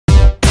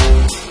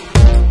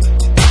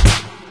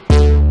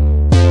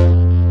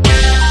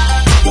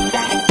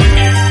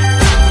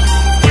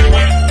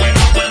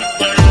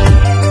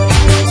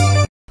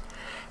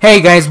Hey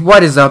guys,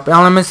 what is up?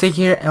 Elementic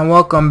here, and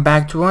welcome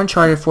back to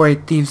Uncharted 4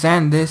 Thieves,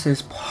 and this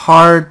is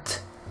part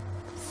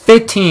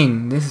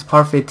 15.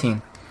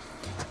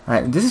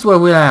 Alright, this is where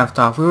we left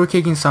off. We were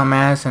kicking some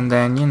ass, and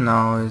then, you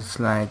know, it's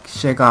like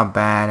shit got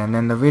bad, and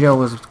then the video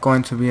was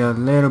going to be a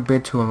little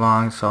bit too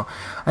long, so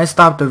I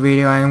stopped the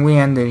video and we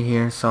ended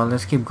here. So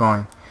let's keep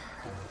going.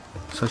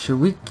 So should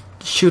we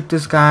shoot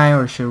this guy,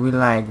 or should we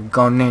like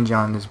go ninja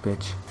on this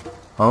bitch?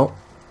 Oh,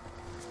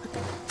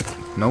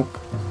 nope.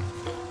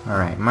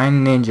 Alright, my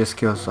ninja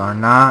skills are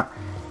not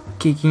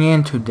kicking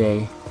in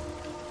today.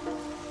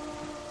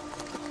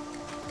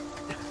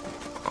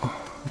 Oh,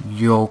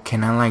 yo,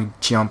 can I like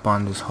jump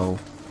on this hole?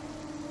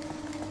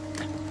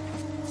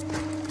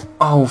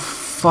 Oh,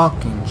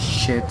 fucking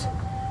shit.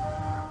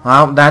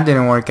 Well, that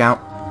didn't work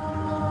out.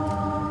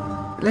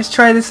 Let's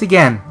try this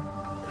again.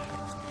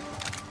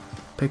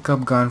 Pick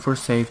up gun for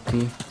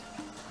safety.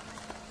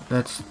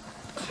 Let's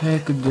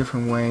take a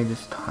different way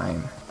this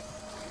time.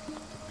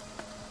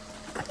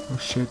 Oh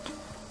shit.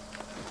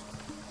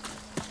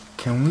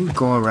 Can we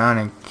go around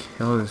and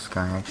kill this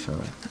guy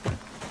actually?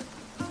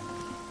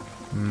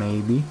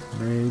 Maybe.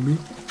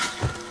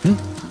 Oh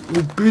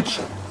bitch!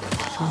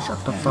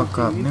 Shut the fuck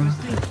up, nigga.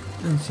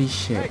 Didn't see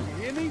shit.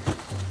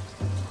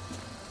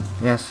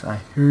 Yes, I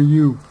hear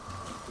you.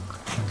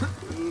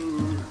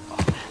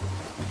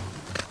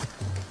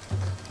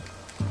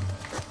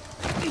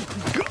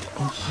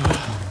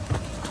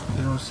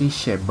 You don't see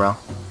shit, bro.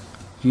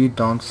 You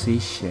don't see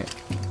shit.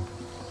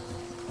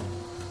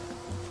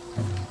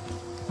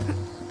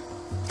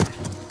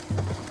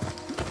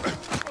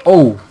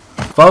 Oh,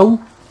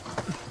 foe?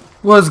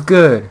 What's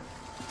good?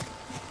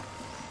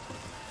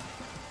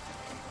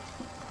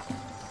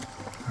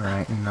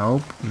 Alright,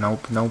 nope.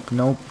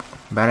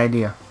 Bad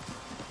idea.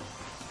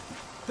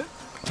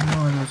 Come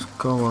on, let's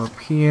go up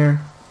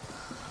here.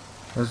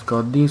 Let's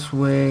go this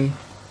way.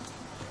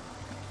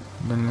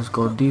 Then let's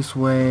go this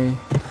way.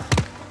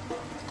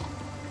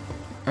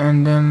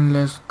 And then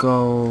let's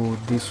go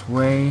this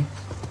way.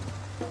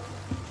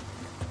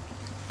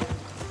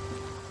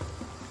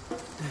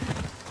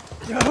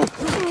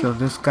 Kill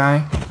this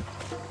guy.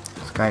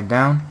 This guy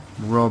down.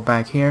 Roll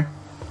back here.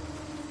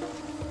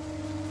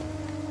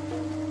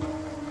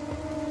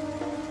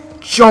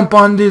 Jump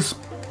on this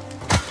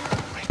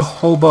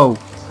hobo.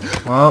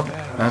 Well,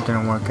 that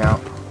didn't work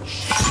out.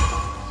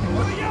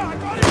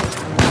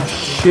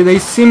 Should they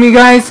see me,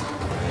 guys?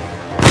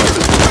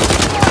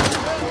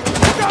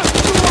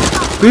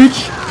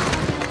 Bitch!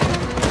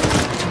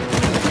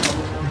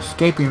 I'm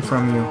escaping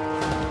from you.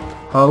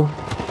 Ho.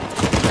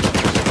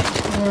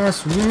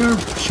 Yes, your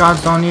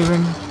shots don't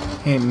even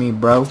hit me,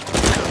 bro.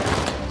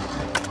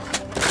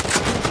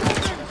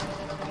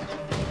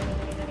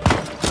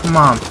 Come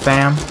on,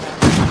 fam.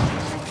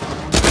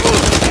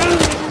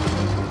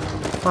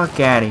 Fuck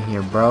out of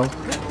here, bro.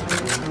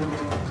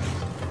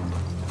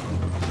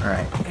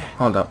 Alright,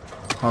 hold up.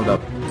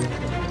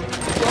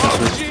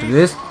 Switch to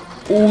this.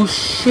 Oh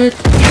shit.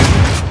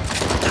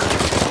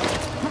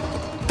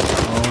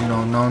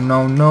 Oh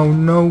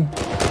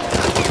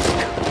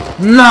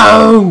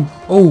no.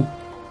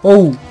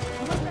 Oh!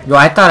 Yo,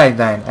 I thought I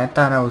died. I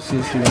thought I was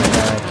seriously gonna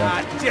die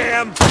right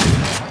there. Damn!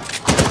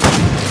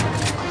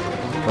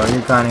 Bro,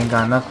 you ain't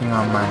got nothing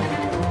on mine.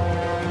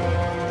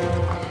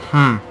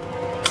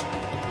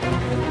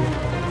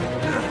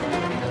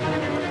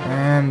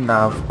 And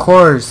of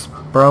course,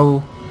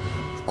 bro.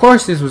 Of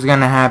course this was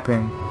gonna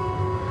happen.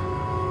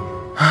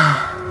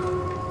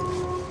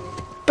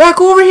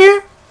 Back over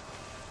here?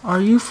 Are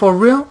you for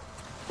real?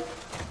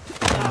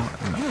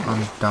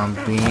 I'm done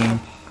being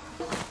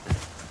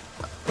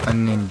a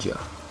ninja.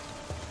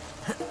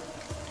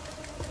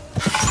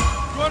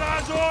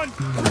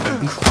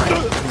 Be quiet.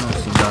 You don't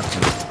see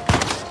nothing.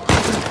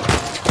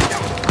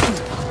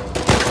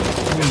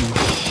 Holy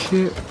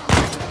shit.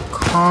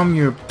 Calm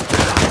your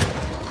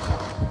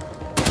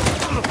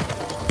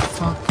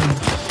fucking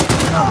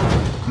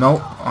shit. No.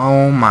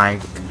 Oh my.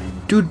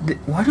 Dude,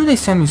 why do they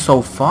send me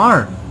so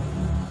far?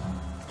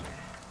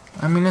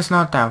 I mean, it's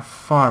not that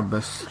far,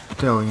 but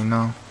still, you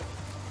know.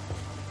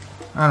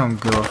 I don't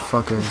give a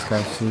fuck if this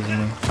guy sees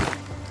me.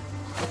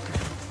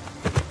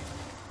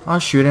 I'll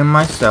shoot him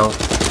myself.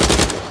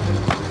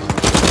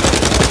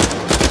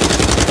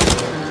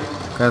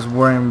 You guys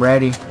weren't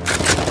ready.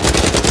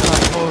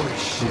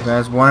 You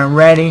guys weren't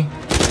ready.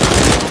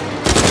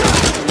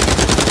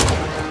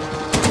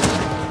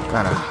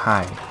 Gotta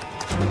hide.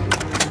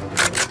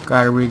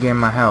 Gotta regain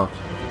my health.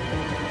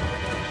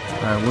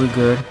 Alright, we're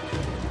good.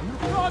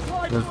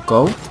 Let's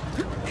go.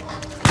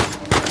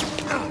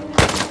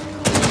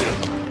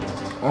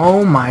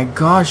 Oh my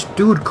gosh,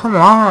 dude, come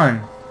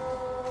on.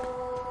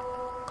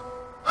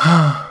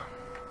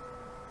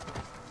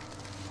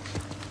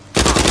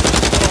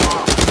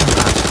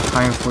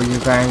 Time for you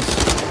guys.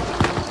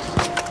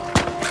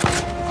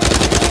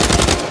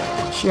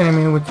 Shooting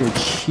me with your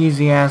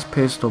cheesy ass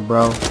pistol,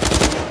 bro.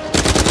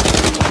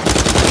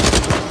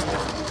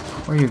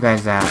 Where you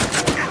guys at?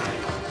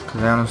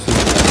 Cause I don't see you.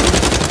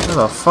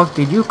 Where the fuck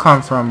did you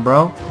come from,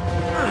 bro?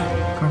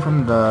 come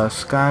from the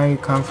sky, you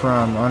come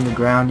from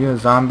underground, you're a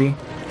zombie.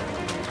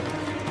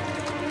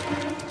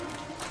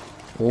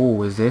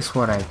 Oh, is this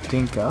what I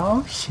think?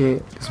 Oh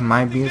shit, this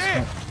might be a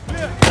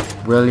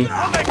sniper. Really?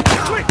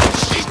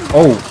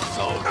 Oh!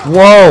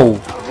 Whoa!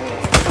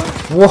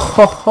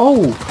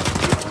 Whoa!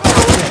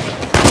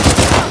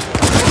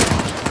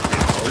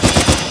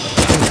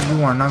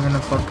 You are not gonna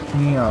fuck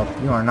me up.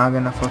 You are not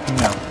gonna fuck me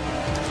up.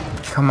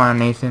 Come on,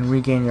 Nathan,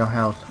 regain your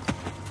health.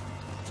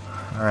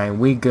 Alright,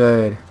 we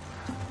good.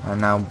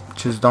 Now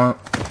just don't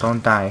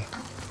die.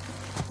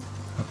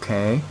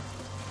 Okay.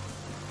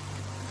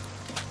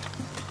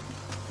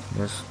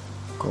 Just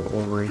go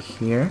over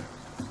here.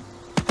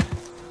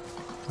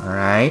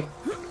 Alright.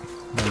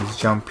 Let's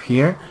jump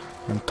here.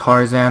 And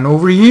Tarzan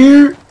over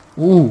here.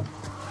 Ooh.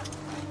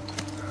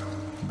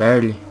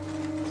 Barely.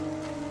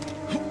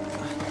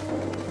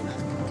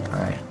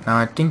 Alright. Now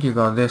I think you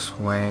go this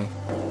way.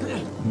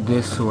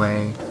 This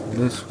way.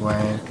 This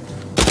way.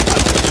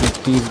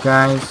 Shoot these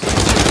guys.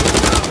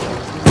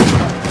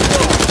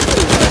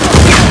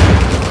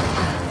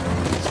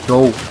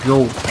 Yo.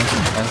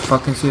 I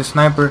fucking see a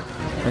sniper.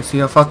 I see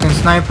a fucking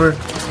sniper.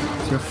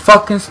 I see a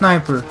fucking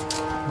sniper.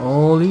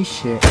 Holy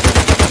shit.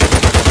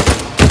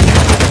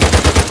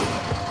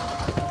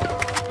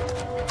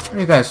 Are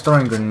you guys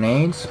throwing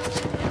grenades?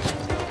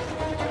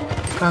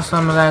 Got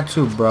some of that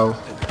too, bro.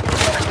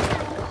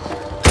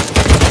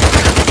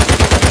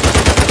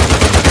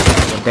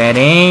 That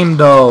aim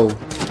though.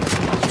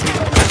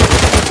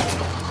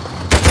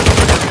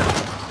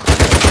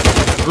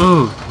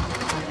 Ooh.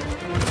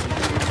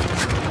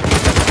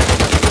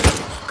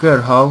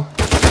 Good, ho.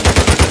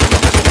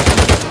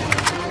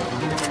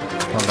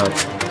 Hold up.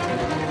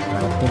 I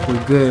think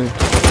we're good.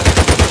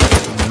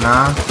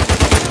 Nah.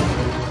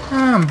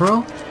 Damn,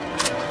 bro.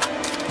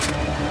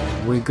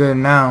 We good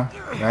now,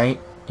 right?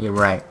 You're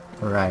right.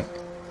 We're right.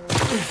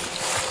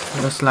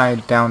 Let's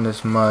slide down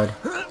this mud.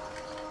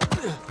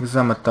 Because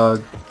I'm a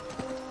thug.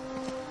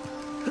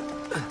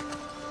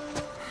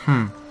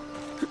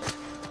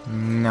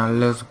 Now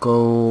let's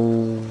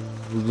go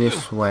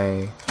this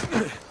way.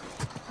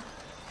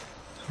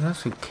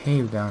 That's a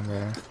cave down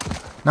there.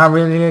 Not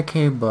really a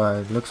cave, but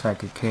it looks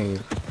like a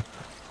cave.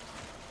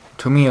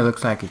 To me, it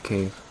looks like a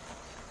cave.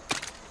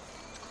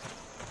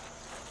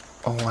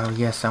 Oh, well,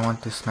 yes, I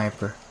want this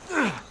sniper.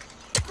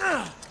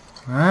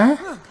 Huh?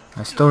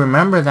 I still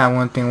remember that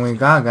one thing we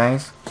got,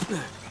 guys.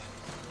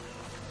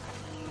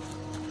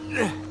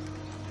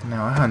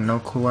 Now, I have no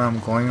clue where I'm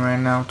going right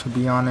now, to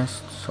be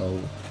honest, so...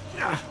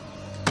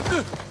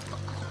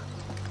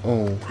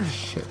 Oh,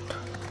 shit.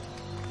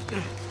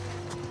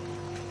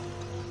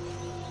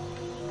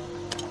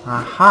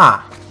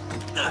 Aha!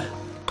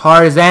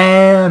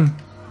 Tarzan!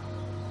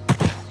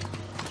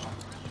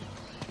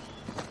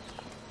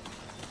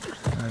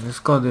 Alright, let's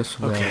go this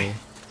way. Okay.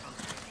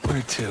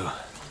 Where to?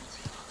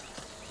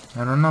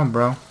 I don't know,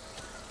 bro.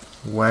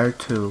 Where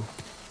to?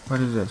 What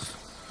is this?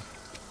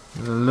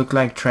 Does it look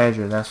like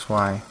treasure? That's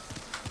why.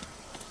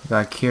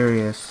 Got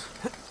curious.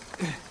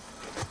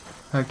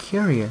 Got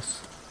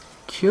curious.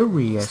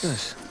 Curious. What's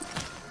this?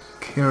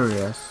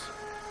 Curious.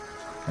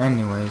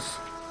 Anyways,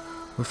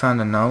 we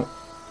found a note.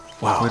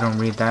 Wow. We don't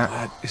read that.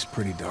 That is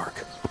pretty dark.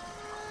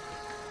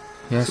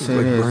 Yes, Seems it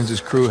like is. Burns'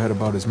 crew had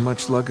about as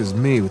much luck as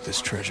me with this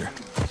treasure.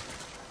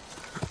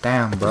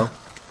 Damn, bro.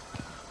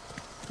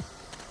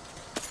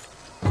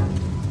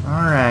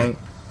 Alright.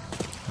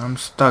 I'm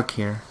stuck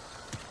here.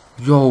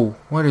 Yo,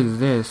 what is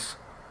this?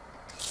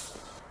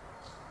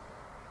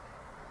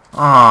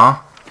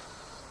 Ah.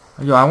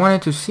 Yo, I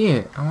wanted to see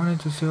it. I wanted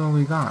to see what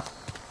we got.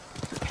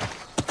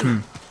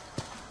 Wait,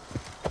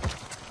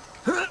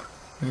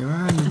 where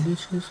are the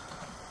dishes?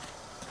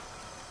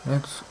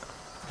 Let's...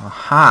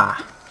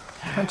 Aha!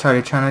 I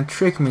tried trying to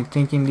trick me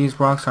thinking these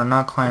rocks are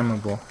not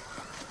climbable.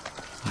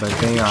 But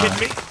they are.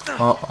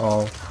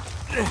 Uh-oh.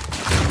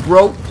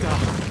 Bro!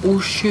 Oh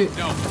shit!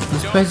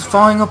 This place is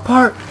falling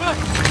apart!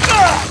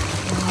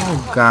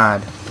 Oh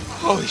god.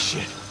 Holy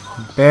shit.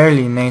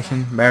 Barely,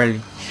 Nathan.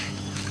 Barely.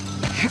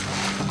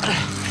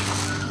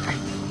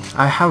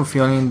 I have a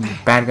feeling the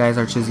bad guys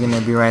are just gonna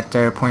be right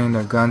there pointing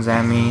their guns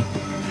at me.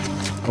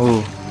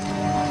 Oh.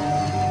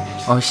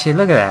 Oh shit,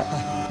 look at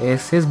that.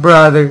 It's his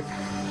brother.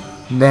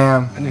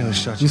 Damn. I nearly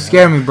shot You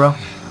scared me, bro.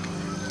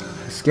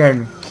 You scared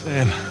me.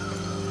 Sam.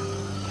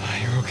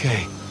 You're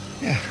okay.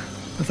 Yeah.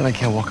 Nothing I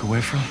can't walk away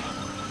from.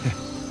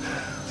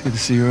 It's good to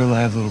see you're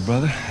alive, little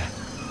brother.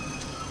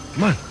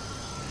 Come on.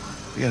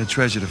 We got a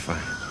treasure to find.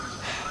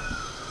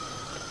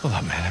 Hold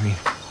up, man. I mean,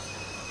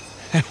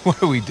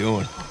 what are we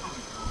doing?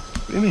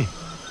 What do you mean?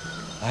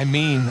 I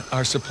mean,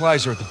 our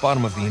supplies are at the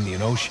bottom of the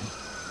Indian Ocean.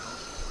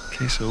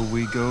 Okay, so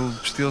we go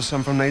steal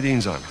some from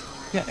Nadine's army.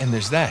 Yeah, and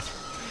there's that.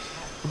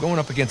 We're going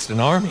up against an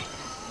army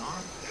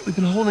We've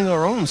been holding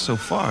our own so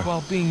far.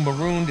 while being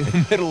marooned in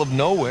the middle of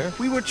nowhere.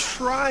 We were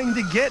trying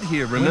to get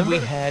here, When remember? we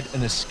had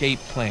an escape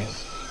plan.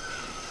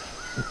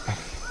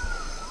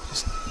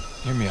 Just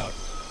hear me out.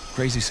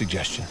 Crazy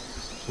suggestion.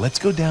 Let's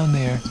go down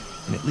there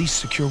and at least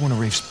secure one of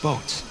Rafe's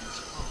boats.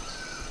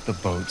 The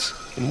boats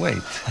can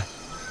wait.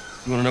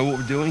 You wanna know what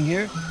we're doing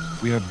here?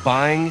 We are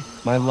buying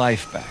my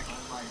life back.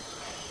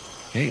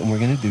 Okay, and we're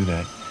gonna do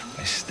that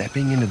by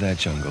stepping into that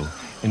jungle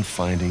and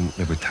finding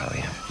the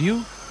battalion. Have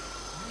you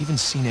even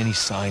seen any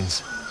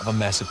signs of a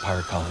massive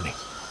pirate colony?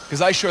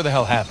 Because I sure the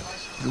hell haven't.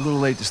 It's a little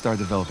late to start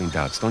developing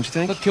doubts, don't you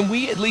think? But can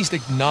we at least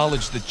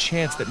acknowledge the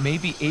chance that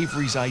maybe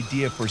Avery's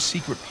idea for a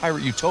secret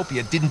pirate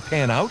utopia didn't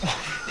pan out?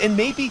 And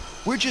maybe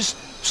we're just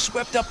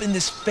swept up in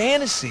this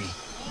fantasy,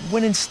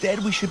 when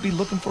instead we should be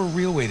looking for a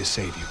real way to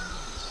save you.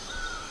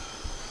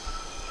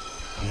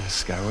 I'm gonna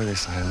scour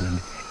this island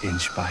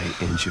inch by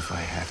inch if I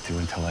have to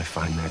until I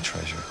find that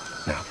treasure.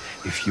 Now,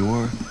 if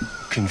you're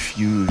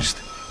confused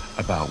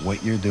about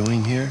what you're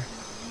doing here,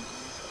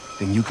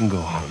 then you can go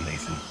home,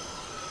 Nathan.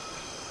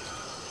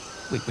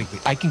 Wait.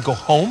 I can go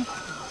home?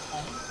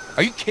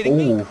 Are you kidding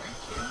me? Do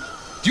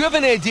you have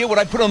any idea what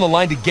I put on the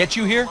line to get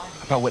you here?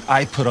 About what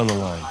I put on the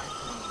line,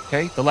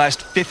 okay? The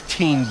last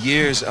 15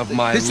 years of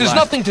my life. This has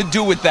nothing to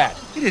do with that.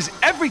 It has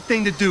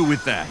everything to do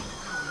with that.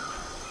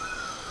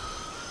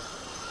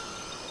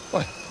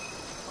 What?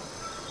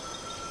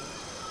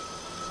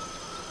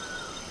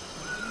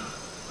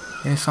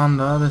 It's on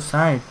the other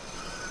side.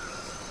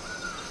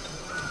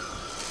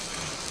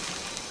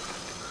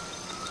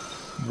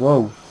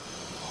 Whoa.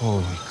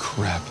 Holy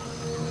crap.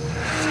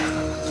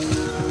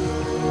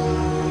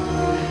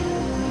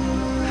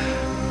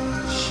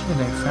 Shit,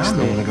 I found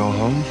Still it. wanna go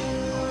home?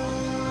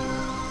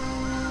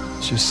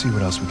 Let's just see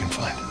what else we can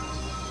find.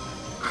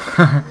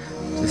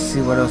 Just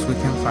see what else we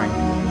can find.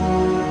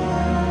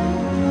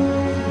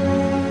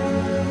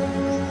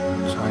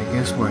 So I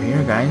guess we're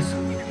here, guys.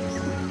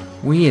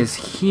 We is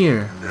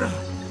here.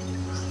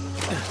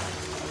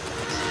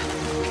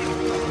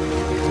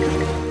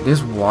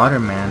 This water,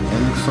 man, it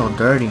looks so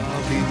dirty.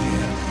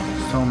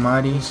 So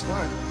muddy.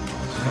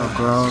 So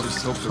gross.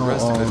 Just hope the So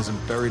rest of it old.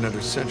 isn't buried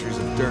under centuries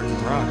of dirt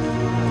and rock.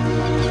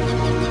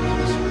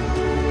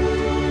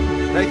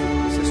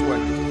 Nathan, it's this way.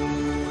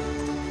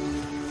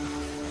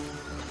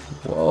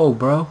 Whoa,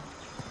 bro.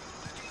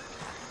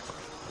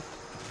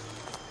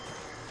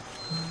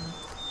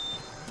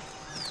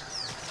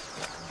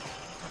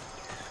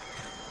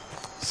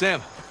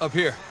 Sam, up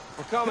here.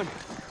 We're coming.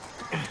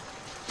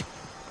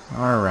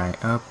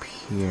 Alright, up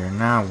here.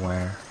 Now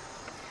where?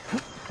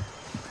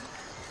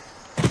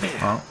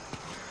 Oh.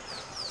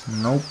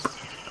 Nope.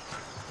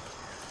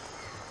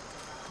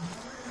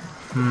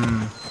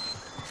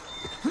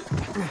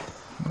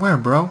 Where,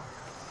 bro?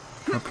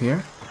 Up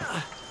here?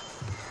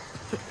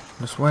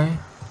 This way?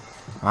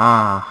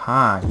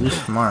 Aha, you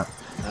smart.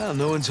 Well,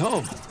 no one's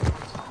home.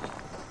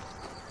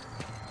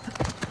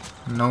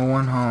 No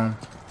one home.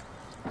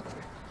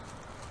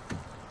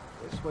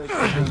 This way.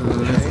 Let's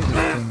lift this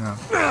thing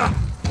up.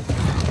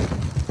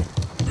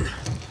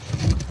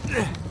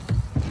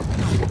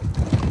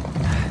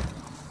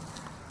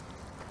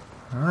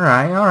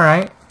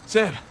 Alright.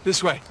 Sam,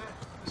 this way.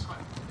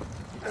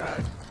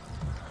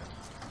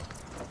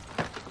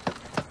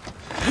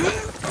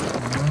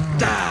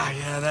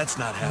 Yeah, that's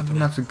not happening.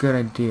 That's a good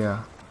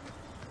idea.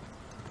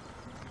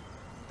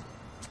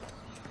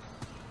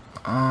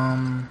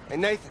 Hey,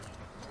 Nathan.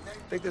 I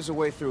think there's a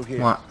way through here.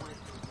 What?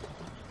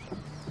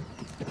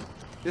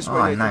 This way,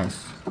 Oh, Nathan.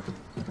 nice.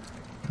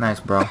 Nice,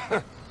 bro.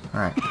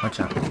 Alright, watch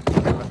out.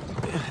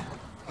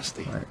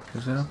 Rusty. Alright,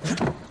 is it up here?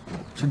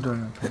 What you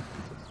doing up here?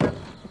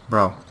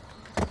 Bro.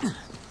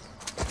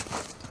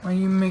 Why are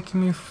you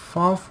making me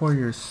fall for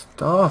your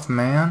stuff,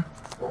 man?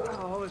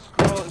 All this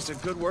growing is a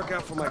good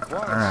workout for my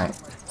quads. Alright.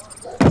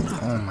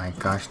 Oh my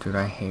gosh, dude,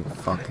 I hate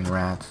fucking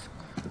rats.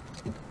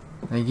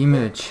 They give me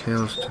the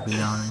chills, to be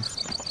honest.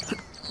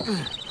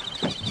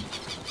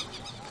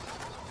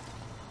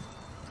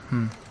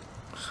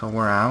 So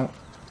we're out.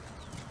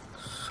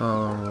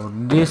 So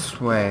this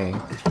way.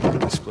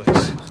 This place.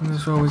 Isn't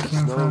this where we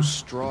came No from?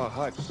 straw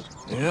hut.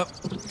 Yep.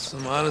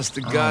 Some honest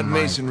to Oh God my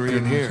masonry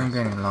in goodness, here. I'm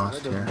getting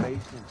lost here.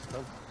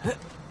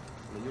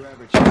 Your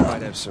average shop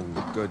might have some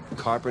good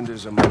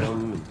carpenters among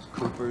them and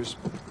coopers.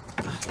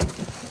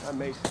 I'm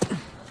Mason.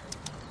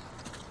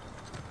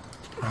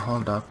 Oh,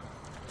 hold up.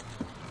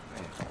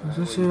 Is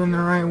this even the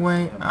right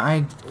way?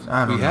 I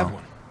don't We know. have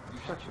one.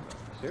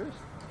 Serious?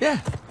 Yeah.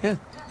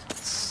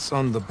 It's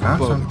on the Found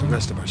boat with something. the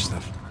rest of our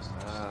stuff.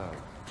 Oh,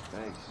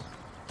 thanks.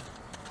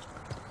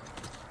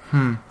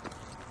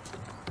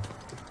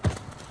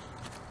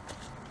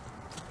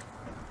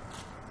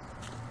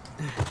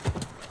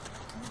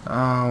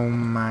 Oh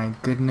my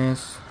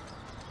goodness.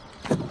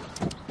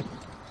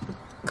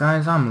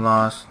 Guys, I'm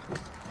lost.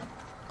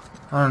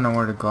 I don't know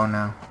where to go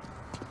now.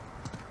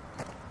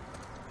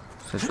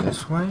 Is it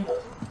this way?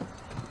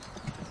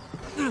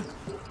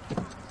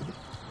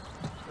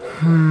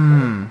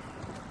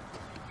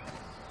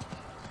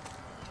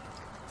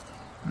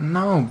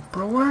 No,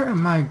 bro, where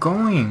am I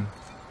going?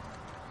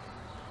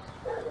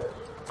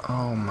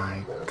 Oh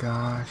my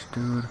gosh,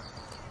 dude.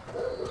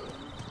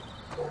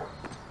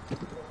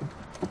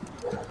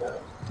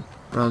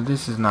 Bro,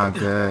 this is not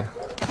good.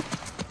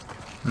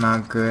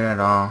 Not good at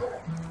all.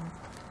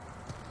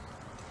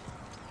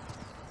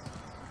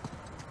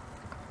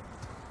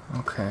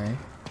 Okay.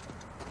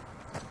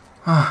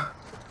 Ah.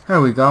 There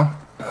we go.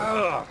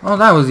 Oh,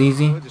 that was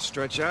easy. Just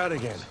stretch out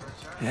again.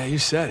 Yeah, you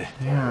said it.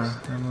 Yeah,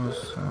 that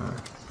was.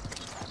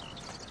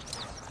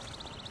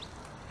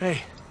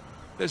 Hey,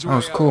 there's a That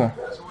was way cool.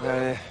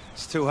 out.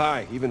 It's too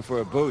high, even for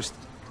a boost.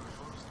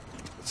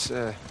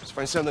 Let's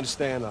find something to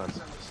stand on.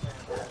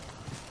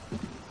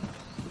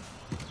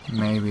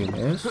 Maybe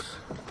this.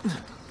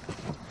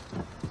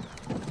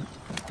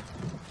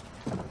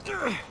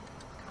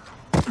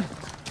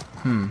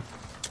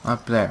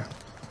 Up there.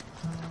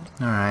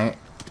 Alright.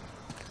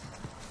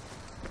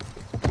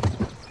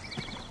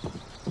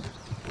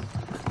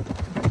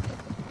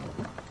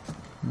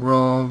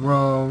 Roll,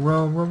 roll,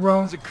 roll, roll, roll.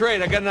 There's a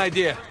crate, I got an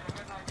idea.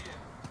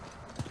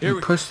 Here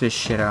we Push this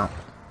shit out.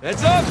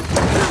 Heads up!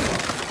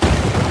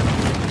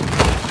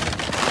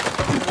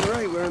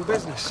 Alright, we're in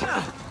business.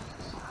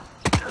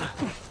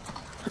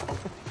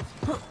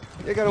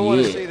 You're gonna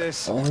want to see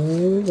this.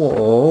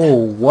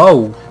 Oh,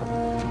 whoa.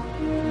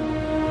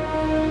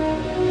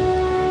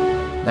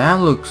 That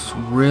looks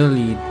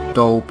really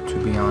dope, to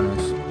be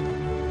honest.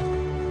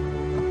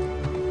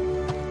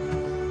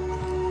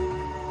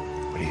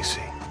 What do you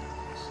see?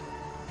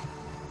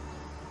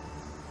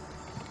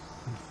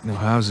 No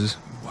houses.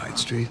 Wide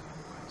street.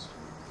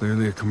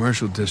 Clearly a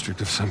commercial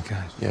district of some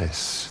kind.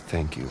 Yes,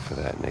 thank you for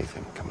that,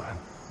 Nathan. Come on.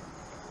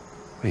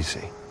 What do you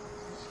see?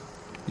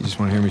 You just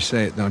want to hear me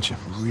say it, don't you?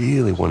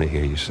 Really want to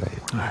hear you say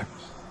it. All right.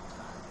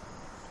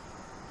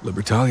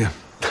 Libertalia.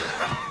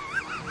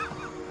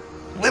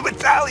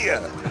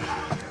 Libertalia!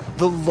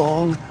 The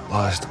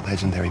long-lost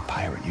legendary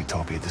pirate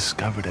utopia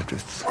discovered after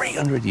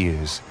 300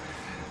 years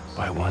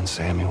by one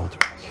Samuel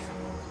Drake.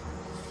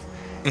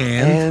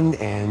 And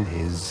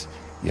his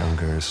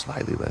younger,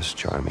 slightly less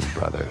charming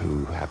brother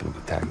who happened to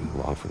be tagging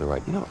along for the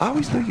ride. You know, I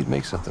always knew you'd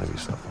make something of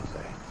yourself one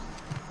day.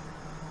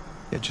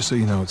 Yeah, just so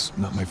you know, it's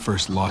not my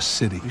first lost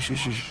city. You should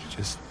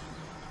just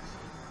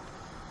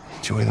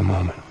enjoy the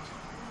moment.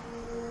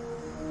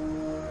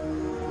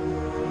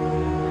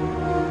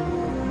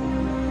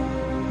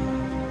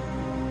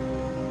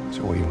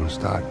 So where you want to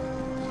start?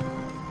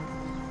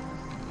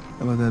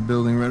 How about that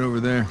building right over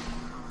there?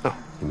 Oh,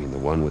 you mean the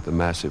one with the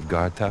massive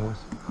guard tower?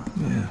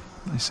 Yeah,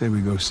 I say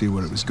we go see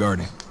what it was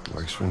guarding.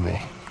 Works for me.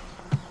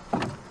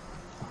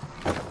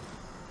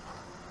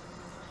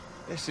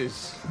 This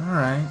is...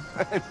 Alright.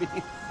 I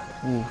mean...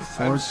 Ooh,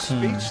 I'm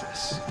 14.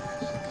 speechless.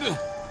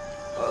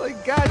 Holy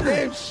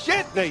goddamn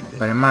shit, Nathan!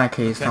 But in my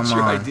case, That's I'm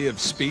your on idea of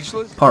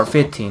speechless? part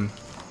 15. God,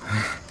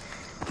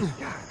 what do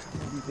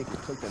you think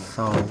it took them to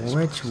So, find this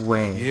which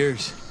way?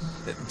 Years.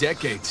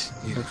 Decades.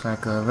 You Looks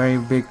like a very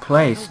big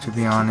place, to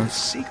be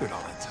honest. secret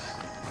all the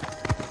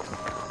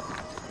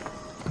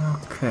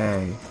time.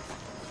 Okay.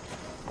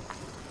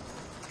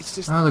 It's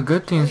just... Well, the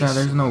good thing is that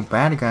there's no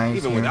bad guys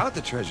Even here. without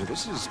the treasure,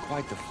 this is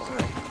quite the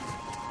find.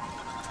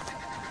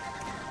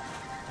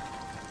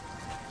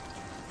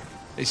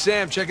 Hey,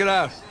 Sam, check it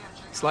out.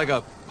 It's like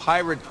a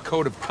pirate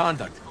code of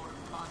conduct.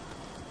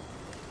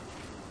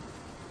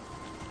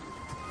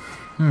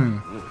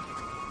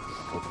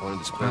 What point of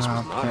this place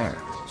was not there.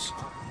 having rules.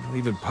 Well,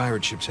 even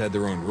pirate ships had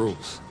their own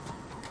rules.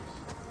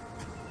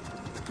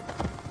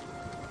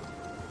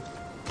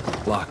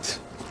 Locked,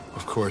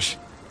 of course.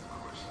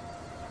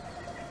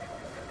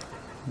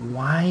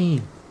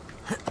 Why?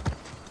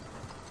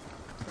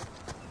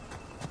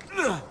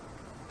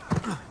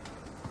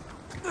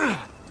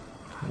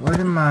 Where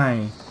did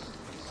my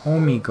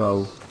homie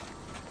go?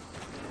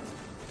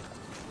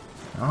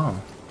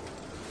 Oh.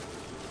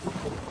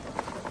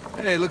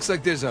 Hey, looks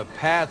like there's a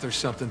path or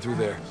something through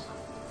there.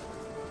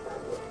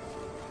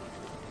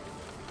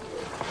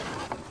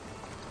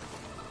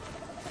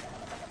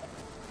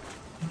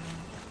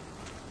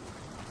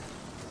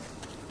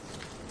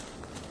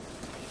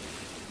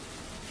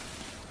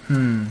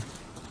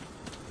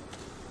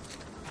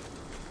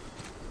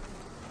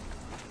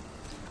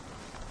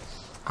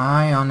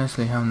 I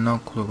honestly have no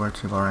clue where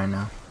to go right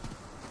now.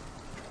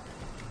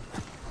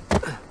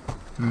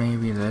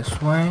 Maybe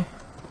this way?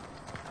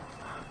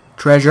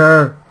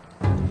 Treasure!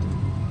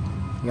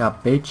 Yeah,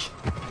 bitch.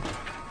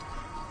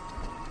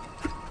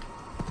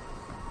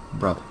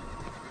 Bro.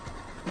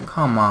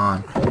 Come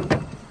on.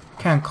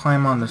 Can't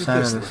climb on the Look at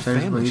side this, of the the stairs,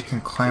 but family you tree.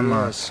 can climb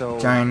Yeah, a so-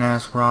 giant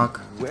ass rock.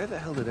 Where the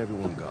hell did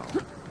everyone go?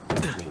 I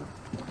mean,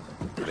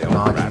 were they all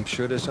Logic.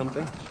 raptured or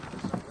something?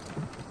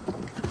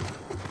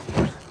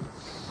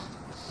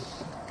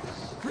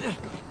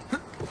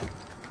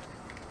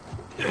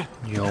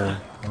 Yo,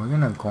 we're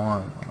gonna go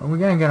on. Are we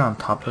gonna get on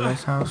top of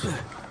this house?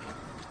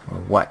 Or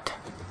what?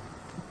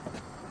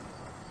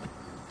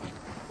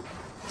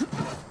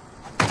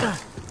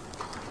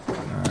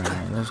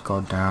 Alright, let's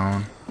go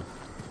down.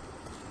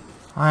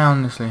 I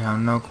honestly have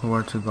no clue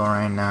where to go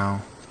right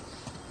now.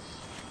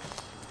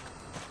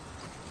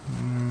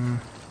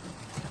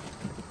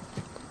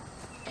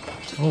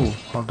 Oh,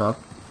 hold up.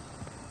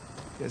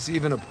 Guess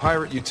even a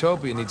pirate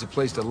utopia needs a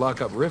place to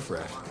lock up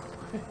riffraff.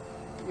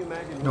 Can you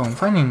imagine Yo, I'm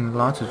finding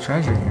lots of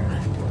treasure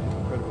here.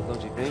 incredible,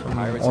 don't you think? Some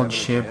Pirates old having a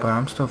shit, jail? but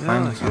I'm still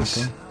finding I guess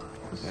something.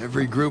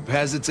 every group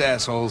has its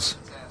assholes.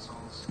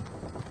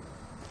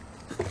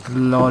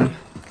 Lol.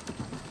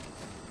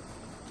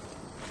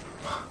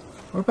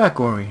 we're back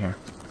over here.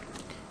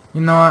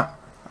 You know what?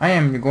 I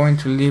am going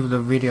to leave the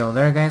video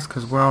there, guys,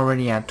 because we're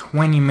already at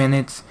 20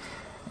 minutes,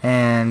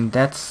 and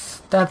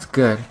that's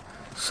good.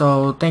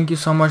 So thank you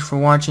so much for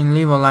watching.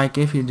 Leave a like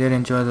if you did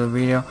enjoy the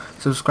video.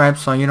 Subscribe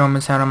so you don't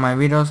miss out on my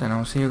videos, and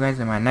I'll see you guys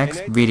in my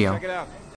next video. Check it out.